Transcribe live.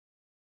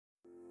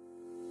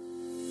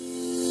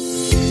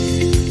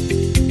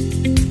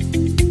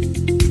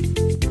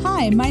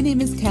my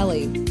name is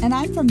Kelly, and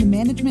I'm from the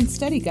Management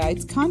Study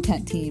Guide's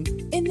content team.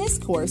 In this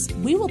course,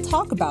 we will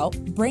talk about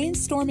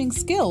brainstorming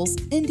skills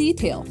in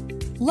detail.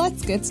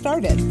 Let's get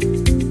started.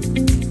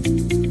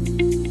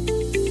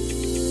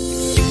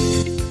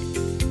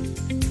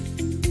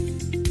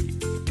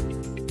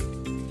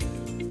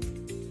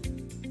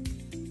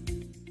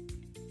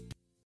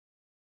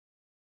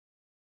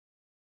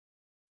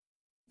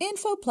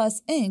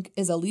 InfoPlus Inc.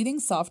 is a leading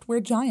software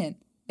giant.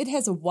 It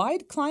has a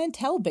wide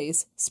clientele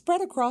base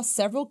spread across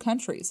several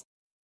countries.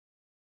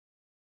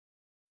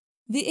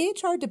 The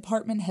HR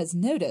department has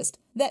noticed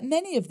that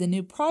many of the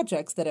new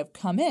projects that have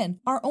come in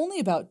are only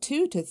about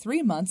 2 to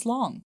 3 months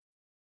long.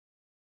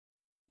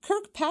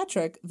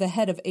 Kirkpatrick, the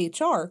head of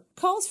HR,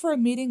 calls for a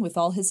meeting with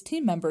all his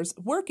team members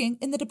working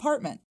in the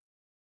department.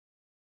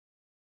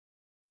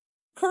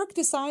 Kirk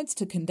decides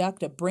to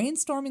conduct a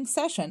brainstorming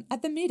session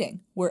at the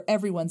meeting where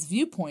everyone's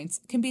viewpoints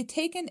can be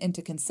taken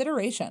into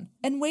consideration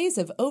and ways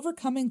of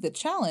overcoming the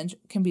challenge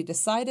can be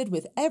decided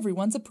with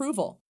everyone's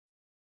approval.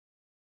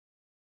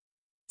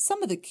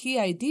 Some of the key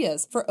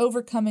ideas for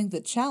overcoming the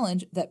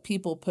challenge that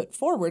people put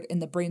forward in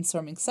the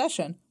brainstorming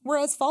session were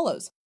as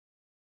follows.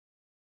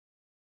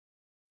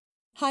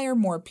 Hire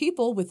more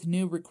people with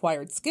new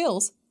required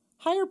skills,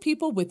 hire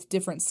people with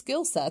different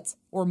skill sets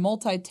or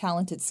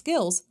multi-talented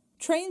skills,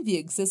 train the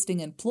existing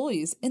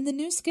employees in the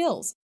new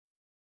skills.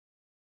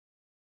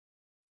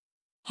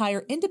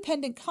 Hire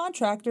independent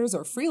contractors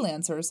or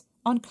freelancers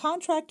on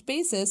contract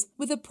basis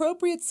with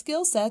appropriate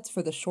skill sets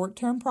for the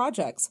short-term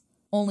projects.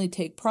 Only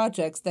take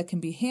projects that can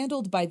be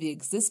handled by the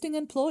existing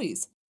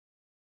employees.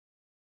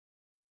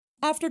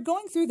 After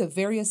going through the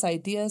various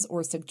ideas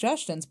or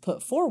suggestions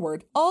put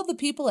forward, all the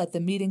people at the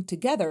meeting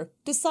together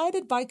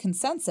decided by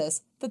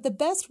consensus that the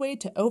best way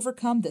to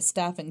overcome the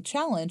staffing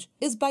challenge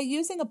is by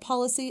using a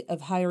policy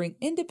of hiring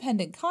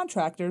independent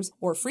contractors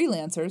or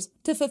freelancers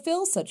to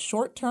fulfill such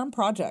short-term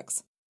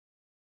projects.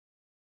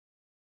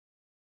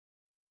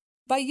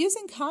 By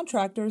using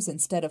contractors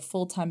instead of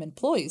full-time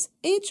employees,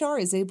 HR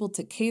is able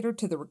to cater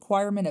to the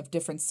requirement of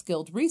different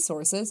skilled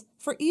resources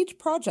for each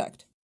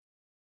project.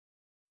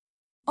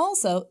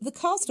 Also, the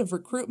cost of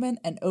recruitment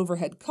and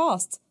overhead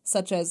costs,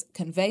 such as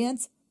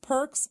conveyance,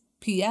 perks,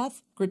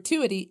 PF,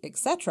 gratuity,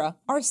 etc.,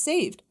 are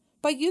saved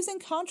by using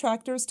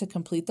contractors to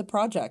complete the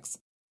projects.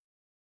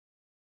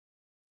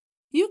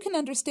 You can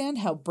understand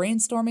how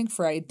brainstorming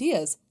for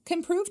ideas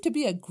can prove to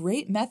be a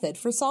great method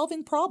for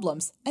solving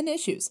problems and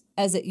issues,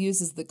 as it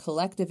uses the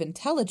collective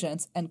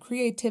intelligence and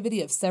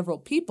creativity of several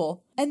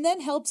people and then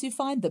helps you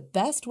find the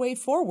best way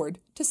forward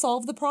to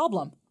solve the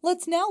problem.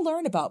 Let's now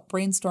learn about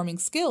brainstorming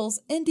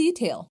skills in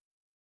detail.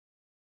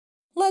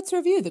 Let's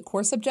review the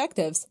course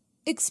objectives.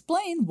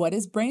 Explain what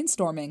is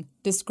brainstorming.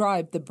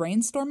 Describe the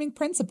brainstorming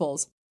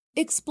principles.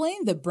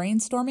 Explain the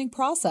brainstorming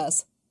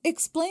process.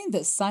 Explain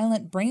the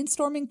silent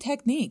brainstorming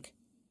technique.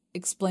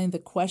 Explain the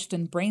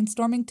question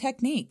brainstorming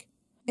technique.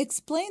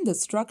 Explain the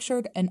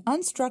structured and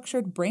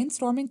unstructured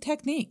brainstorming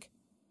technique.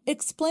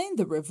 Explain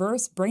the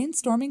reverse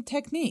brainstorming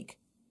technique.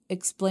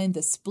 Explain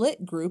the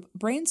split group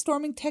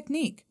brainstorming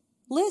technique.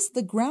 List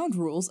the ground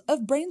rules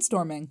of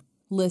brainstorming.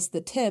 List the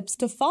tips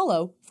to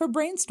follow for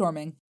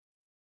brainstorming.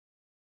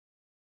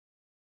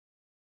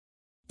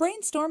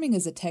 Brainstorming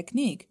is a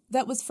technique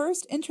that was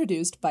first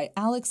introduced by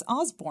Alex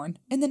Osborne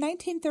in the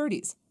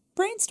 1930s.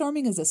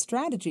 Brainstorming is a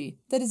strategy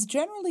that is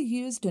generally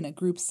used in a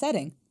group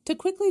setting to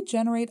quickly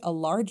generate a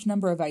large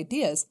number of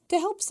ideas to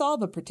help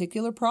solve a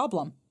particular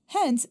problem.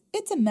 Hence,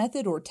 it's a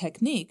method or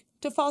technique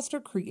to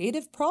foster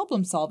creative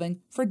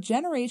problem-solving for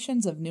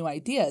generations of new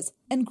ideas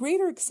and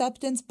greater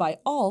acceptance by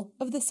all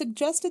of the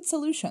suggested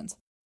solutions.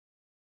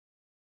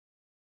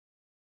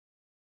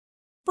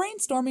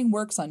 Brainstorming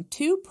works on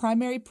two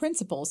primary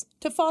principles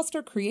to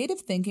foster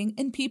creative thinking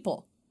in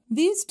people.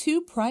 These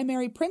two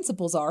primary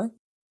principles are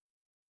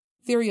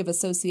theory of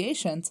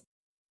associations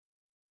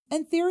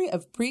and theory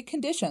of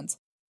preconditions.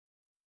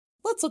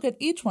 Let's look at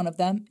each one of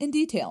them in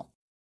detail.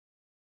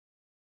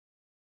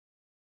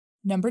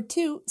 Number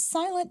 2,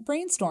 silent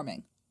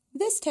brainstorming.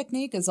 This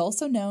technique is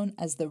also known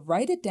as the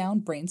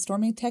write-it-down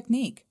brainstorming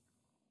technique.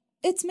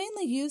 It's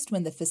mainly used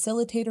when the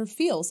facilitator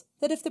feels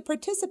that if the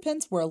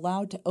participants were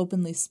allowed to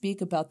openly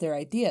speak about their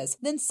ideas,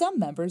 then some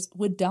members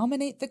would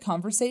dominate the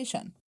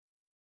conversation.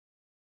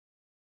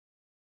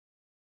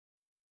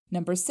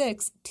 Number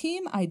 6,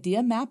 team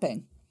idea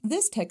mapping.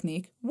 This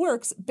technique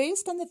works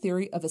based on the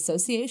theory of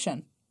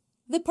association.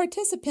 The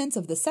participants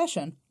of the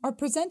session are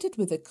presented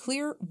with a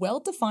clear,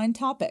 well-defined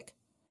topic.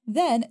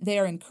 Then they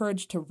are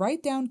encouraged to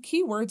write down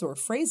keywords or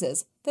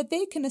phrases that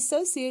they can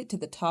associate to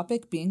the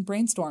topic being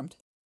brainstormed.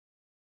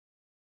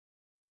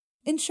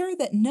 Ensure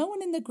that no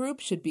one in the group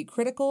should be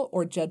critical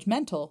or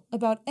judgmental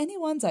about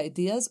anyone's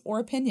ideas or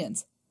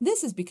opinions.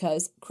 This is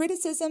because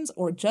criticisms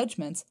or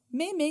judgments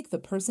may make the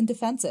person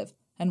defensive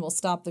and will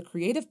stop the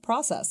creative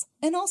process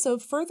and also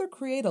further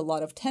create a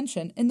lot of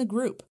tension in the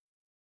group.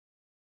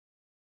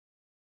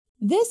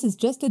 This is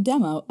just a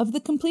demo of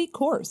the complete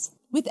course.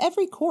 With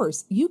every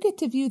course, you get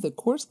to view the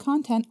course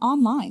content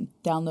online,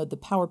 download the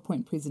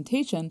PowerPoint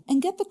presentation,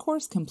 and get the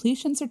course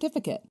completion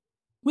certificate.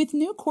 With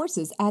new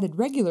courses added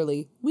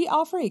regularly, we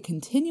offer a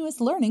continuous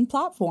learning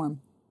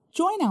platform.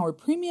 Join our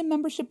premium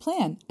membership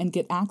plan and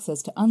get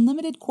access to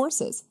unlimited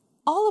courses.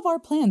 All of our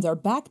plans are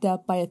backed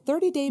up by a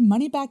 30-day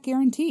money-back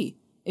guarantee.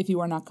 If you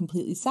are not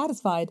completely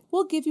satisfied,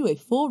 we'll give you a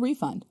full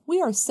refund. We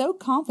are so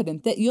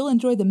confident that you'll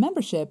enjoy the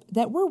membership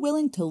that we're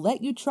willing to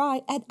let you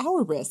try at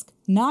our risk,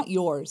 not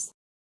yours.